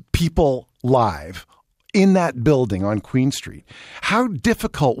see people live in that building on Queen Street. How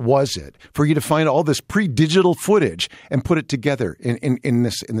difficult was it for you to find all this pre-digital footage and put it together in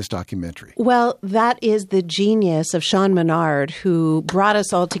this documentary? Well, that is the genius of Sean Menard, who brought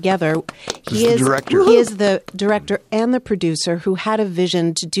us all together. He is the director and the producer who had a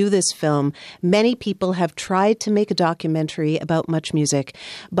vision to do this film. Many people have tried to make a documentary about MuchMusic,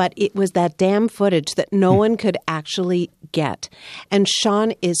 but it was that damn footage that no one could actually get. And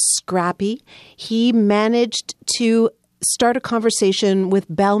Sean is scrappy. He managed to start a conversation with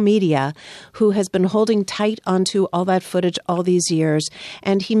Bell Media, who has been holding tight onto all that footage all these years.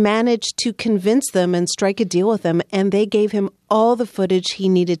 And he managed to convince them and strike a deal with them. And they gave him all the footage he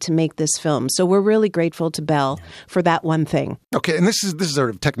needed to make this film. So we're really grateful to Bell for that one thing. Okay, and this is sort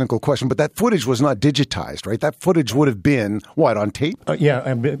of a technical question, but that footage was not digitized, right? That footage would have been, what, on tape?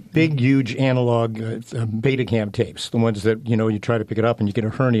 Big, huge analog Betacam tapes, the ones that, you try to pick it up and you get a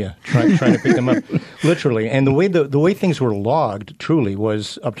hernia trying to pick them up, literally. And the way things were logged, truly,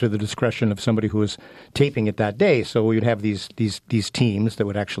 was up to the discretion of somebody who was taping it that day. So we would have these teams that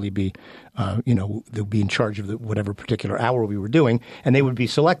would actually be they'll be in charge of whatever particular hour we were doing, and they would be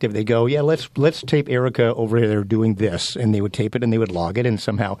selective. They go, yeah, let's tape Erica over there doing this, and they would tape it and they would log it, and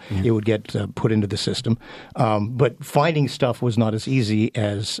somehow it would get put into the system. But finding stuff was not as easy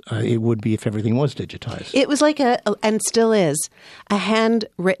as it would be if everything was digitized. It was like and still is, a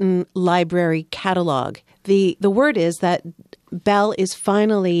handwritten library catalog. The word is that Bell is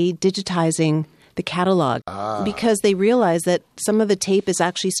finally digitizing the catalog because they realize that some of the tape is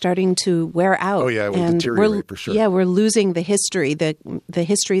actually starting to wear out. Oh yeah, it will deteriorate for sure. Yeah, we're losing the history, the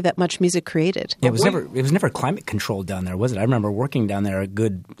history that MuchMusic created. Yeah, it was never climate controlled down there, was it? I remember working down there a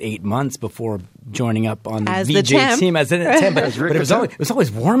good 8 months before joining up on the VJ team as a temp. But it was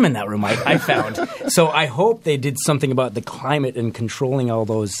always warm in that room, I found. So I hope they did something about the climate and controlling all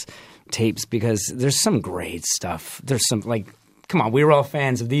those tapes, because there's some great stuff. There's some come on, we were all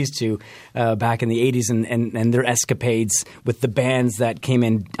fans of these two back in the 80s and their escapades with the bands that came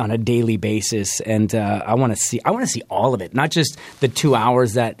in on a daily basis. And I want to see all of it, not just the 2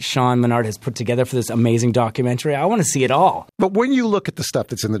 hours that Sean Menard has put together for this amazing documentary. I want to see it all. But when you look at the stuff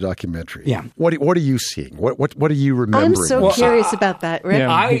that's in the documentary, what are you seeing? What are you remembering? I'm so curious about that, Rick.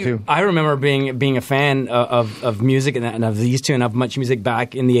 Yeah, me too. I remember being a fan of music and of these two and of MuchMusic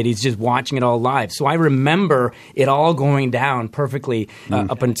back in the 80s, just watching it all live. So I remember it all going down perfectly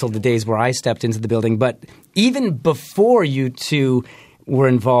up until the days where I stepped into the building. But even before you two were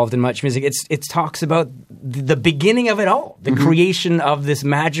involved in MuchMusic, it talks about the beginning of it all, the creation of this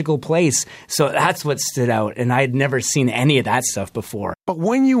magical place. So that's what stood out, and I had never seen any of that stuff before. But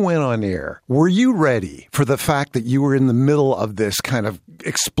when you went on air, were you ready for the fact that you were in the middle of this kind of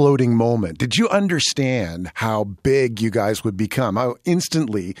exploding moment? Did you understand how big you guys would become? How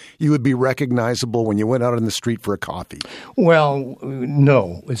instantly you would be recognizable when you went out on the street for a coffee? Well,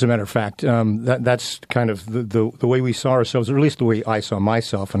 no. As a matter of fact, that's kind of the way we saw ourselves, or at least the way I saw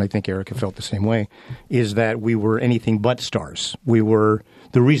myself, and I think Erica felt the same way, is that we were anything but stars.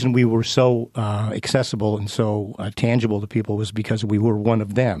 The reason we were so accessible and so tangible to people was because we were one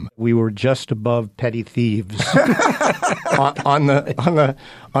of them. We were just above petty thieves on the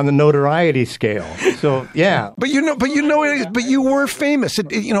notoriety scale. So yeah, but you were famous.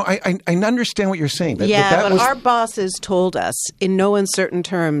 I understand what you're saying. But our bosses told us in no uncertain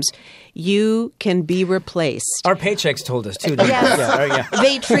terms, you can be replaced. Our paychecks told us too. Yes.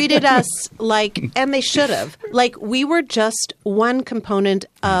 They treated us and they should have, we were just one component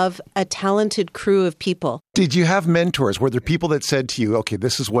of a talented crew of people. Did you have mentors? Were there people that said to you, okay,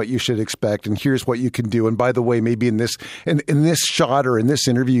 this is what you should expect and here's what you can do, and by the way, maybe in this shot or in this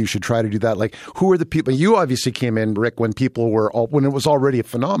interview you should try to do that? Who are the people? You obviously came in, Rick, when it was already a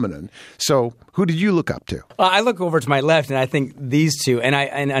phenomenon. So who did you look up to? Well, I look over to my left and I think these two, and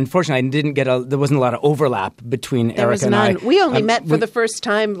unfortunately there wasn't a lot of overlap between Erica and I. We only met for the first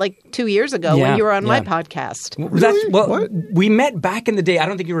time 2 years ago when you were on my podcast. We met back in the day. I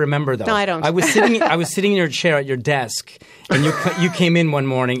don't think you remember though. No, I don't. I was sitting in your chair at your desk, and you came in one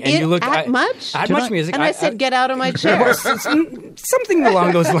morning and you looked at MuchMusic, and I said, "Get out of my chair." Something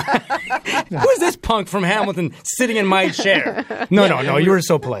along those lines. Who is this punk from Hamilton sitting in my chair? No. You were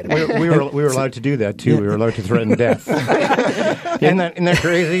so polite. We were allowed to do that too. We were allowed to threaten death. Isn't that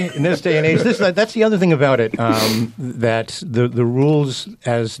crazy? In this day and age, that's the other thing about it. That the rules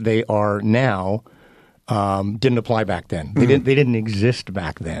as they are now didn't apply back then. They didn't exist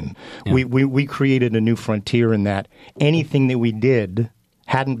back then. Yeah. We created a new frontier in that anything that we did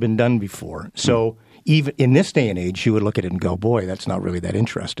hadn't been done before. So even in this day and age, you would look at it and go, boy, that's not really that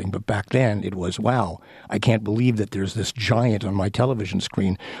interesting. But back then it was, wow, I can't believe that there's this giant on my television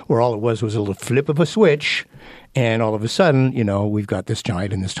screen where all it was a little flip of a switch. And all of a sudden, we've got this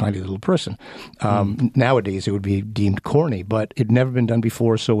giant and this tiny little person. Nowadays, it would be deemed corny, but it had never been done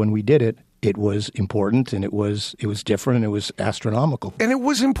before. So when we did it, it was important, and it was different, and it was astronomical. And it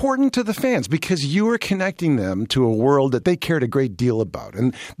was important to the fans because you were connecting them to a world that they cared a great deal about.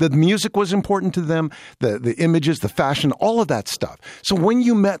 And the music was important to them, the images, the fashion, all of that stuff. So when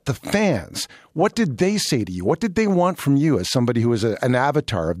you met the fans, what did they say to you? What did they want from you as somebody who was an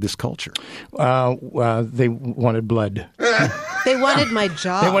avatar of this culture? They wanted blood. They wanted my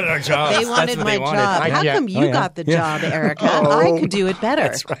job. They wanted our jobs. They wanted my job. How come you got the job, Erica? I could do it better.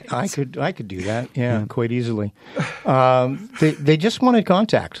 That's right. I could do that, quite easily. They just wanted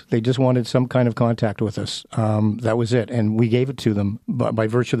contact. They just wanted some kind of contact with us. That was it, and we gave it to them by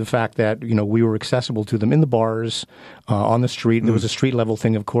virtue of the fact that we were accessible to them in the bars, on the street. There was a street level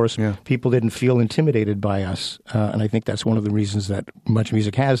thing, of course. Yeah. People didn't feel intimidated by us, and I think that's one of the reasons that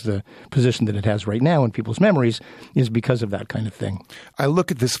MuchMusic has the position that it has right now in people's memories is because of that kind of thing. I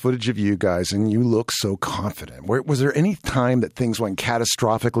look at this footage of you guys, and you look so confident. Was there any time that things went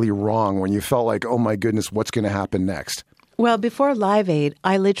catastrophically wrong when you felt like, oh my goodness, what's going to happen next? Well, before Live Aid,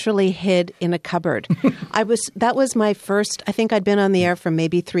 I literally hid in a cupboard. That was my first, I think I'd been on the air for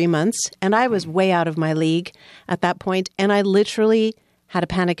maybe 3 months, and I was way out of my league at that point, and I literally had a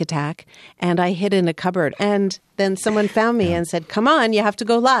panic attack, and I hid in a cupboard. And then someone found me and said, come on, you have to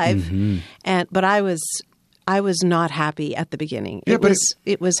go live. Mm-hmm. But I was not happy at the beginning.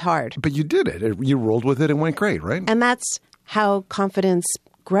 It was hard. But you did it. You rolled with it and went great, right? And that's how confidence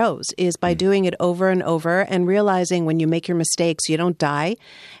grows, is by doing it over and over and realizing when you make your mistakes, you don't die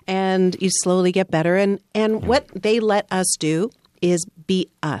and you slowly get better. And what they let us do is be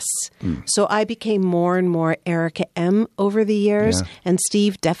us. So I became more and more Erica M over the years, and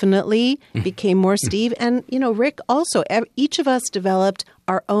Steve definitely became more Steve. And, Rick also, each of us developed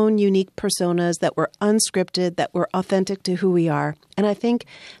our own unique personas that were unscripted, that were authentic to who we are. And I think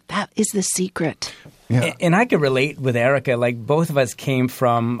that is the secret. Yeah. And I could relate with Erica. Like, both of us came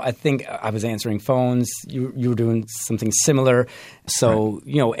from, I think I was answering phones. You were doing something similar. So,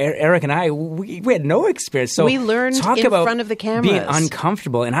 right. Eric and I, we had no experience. So we learned in front of the cameras. Being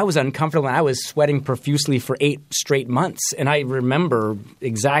uncomfortable. And I was uncomfortable, and I was sweating profusely for 8 straight months. And I remember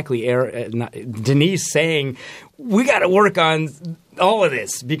exactly Denise saying, we got to work on all of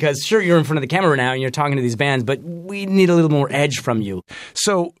this, because sure, you're in front of the camera now and you're talking to these bands, but we need a little more edge from you.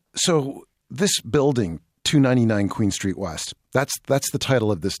 So this building, 299 Queen Street West, that's the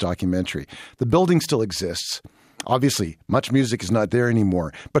title of this documentary. The building still exists. Obviously, MuchMusic is not there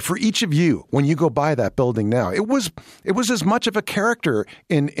anymore. But for each of you, when you go by that building now, it was as much of a character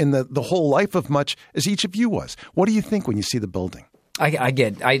in the whole life of Much as each of you was. What do you think when you see the building?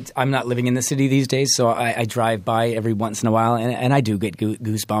 I'm not living in the city these days, so I drive by every once in a while, and I do get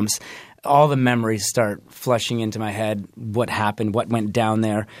goosebumps. All the memories start flushing into my head, what happened, what went down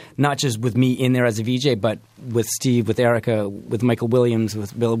there, not just with me in there as a VJ, but with Steve, with Erica, with Michael Williams,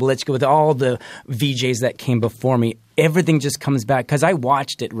 with Bill Wilichka, with all the VJs that came before me. Everything just comes back because I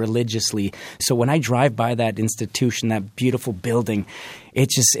watched it religiously. So when I drive by that institution, that beautiful building,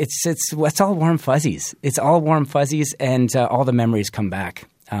 it's all warm fuzzies. It's all warm fuzzies, and all the memories come back.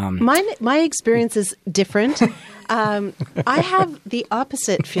 My experience is different. I have the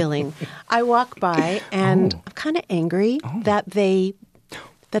opposite feeling. I walk by and I'm kind of angry that they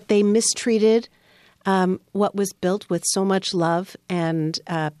mistreated what was built with so much love and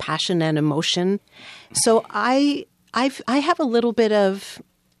passion and emotion. So I have a little bit of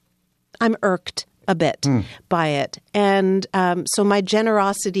 – I'm irked a bit by it. And so my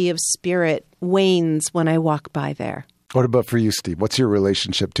generosity of spirit wanes when I walk by there. What about for you, Steve? What's your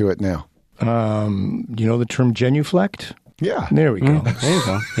relationship to it now? You know the term genuflect? Yeah. There we go. There you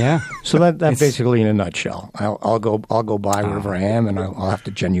go. Yeah. So that basically in a nutshell. I'll go by wherever I am, and I'll have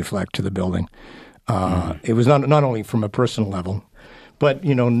to genuflect to the building. It was not only from a personal level, but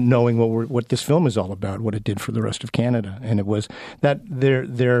knowing what this film is all about, what it did for the rest of Canada, and it was that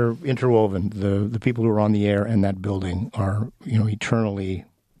they're interwoven. The people who are on the air and that building are eternally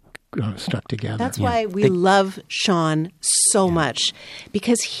stuck together. That's why we love Sean so much,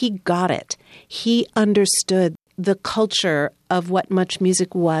 because he got it. He understood the culture of what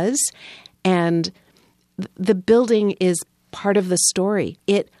MuchMusic was, and the building is part of the story.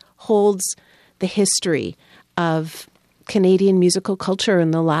 It holds the history of Canadian musical culture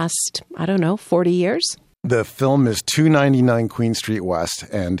in the last, 40 years. The film is 299 Queen Street West,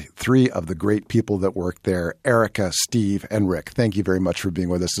 and 3 of the great people that work there, Erica, Steve, and Rick. Thank you very much for being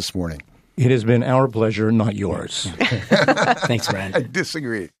with us this morning. It has been our pleasure, not yours. Thanks, Brad. I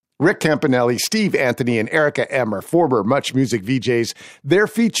disagree. Rick Campanelli, Steve Anthony, and Erica M. are former MuchMusic VJs. They're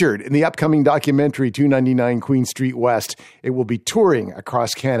featured in the upcoming documentary 299 Queen Street West. It will be touring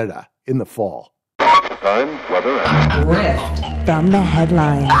across Canada in the fall. Time, weather, and Rift from the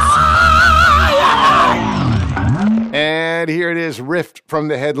headlines. And here it is, Rift from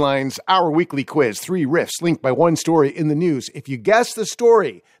the headlines, our weekly quiz. 3 riffs linked by one story in the news. If you guess the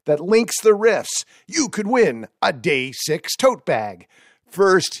story that links the riffs, you could win a Day 6 tote bag.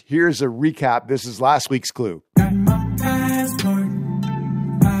 First, here's a recap. This is last week's clue. Got my passport.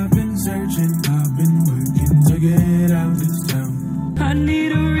 I've been searching. I've been working to get out this town. I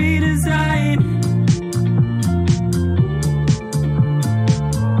need a redesign.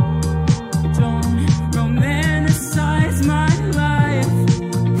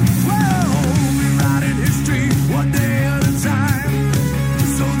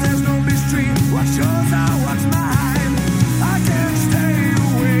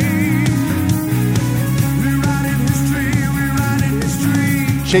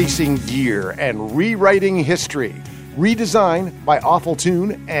 Chasing gear and rewriting history. Redesign by Awful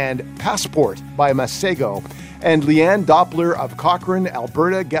Tune and Passport by Masego. And Leanne Doppler of Cochrane,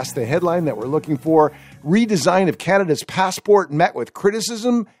 Alberta, guessed the headline that we're looking for. Redesign of Canada's passport met with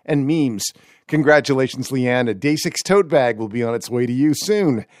criticism and memes. Congratulations, Leanne. A Day 6 tote bag will be on its way to you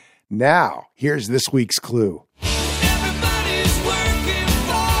soon. Now, here's this week's clue.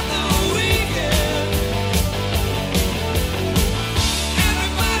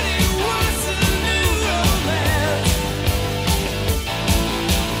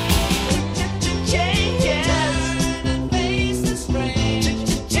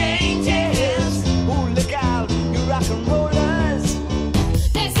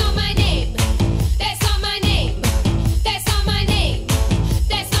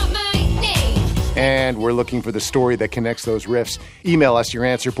 and we're looking for the story that connects those riffs. Email us your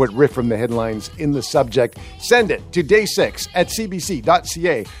answer. Put riff from the headlines in the subject. Send it to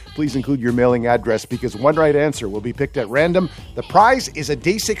day6@cbc.ca. Please include your mailing address because one right answer will be picked at random. The prize is a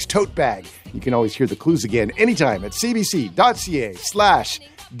Day 6 tote bag. You can always hear the clues again anytime at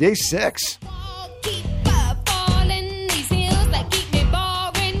cbc.ca/day6.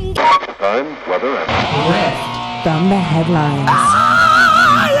 Time, weather, and From the headlines.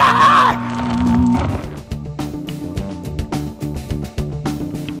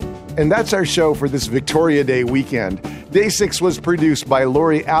 And that's our show for this Victoria Day weekend. Day 6 was produced by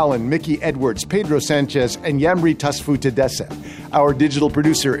Lori Allen, Mickey Edwards, Pedro Sanchez, and Yamri Tasfu-Tedesse. Our digital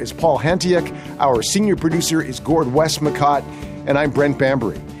producer is Paul Hantiuk. Our senior producer is Gord Westmacott. And I'm Brent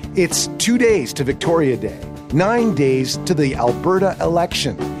Bambury. It's 2 days to Victoria Day, 9 days to the Alberta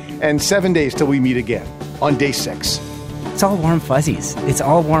election, and 7 days till we meet again on Day 6. It's all warm fuzzies. It's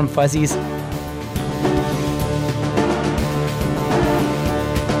all warm fuzzies.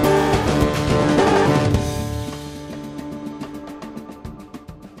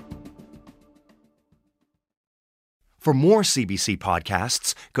 For more CBC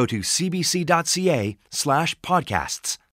podcasts, go to cbc.ca/podcasts.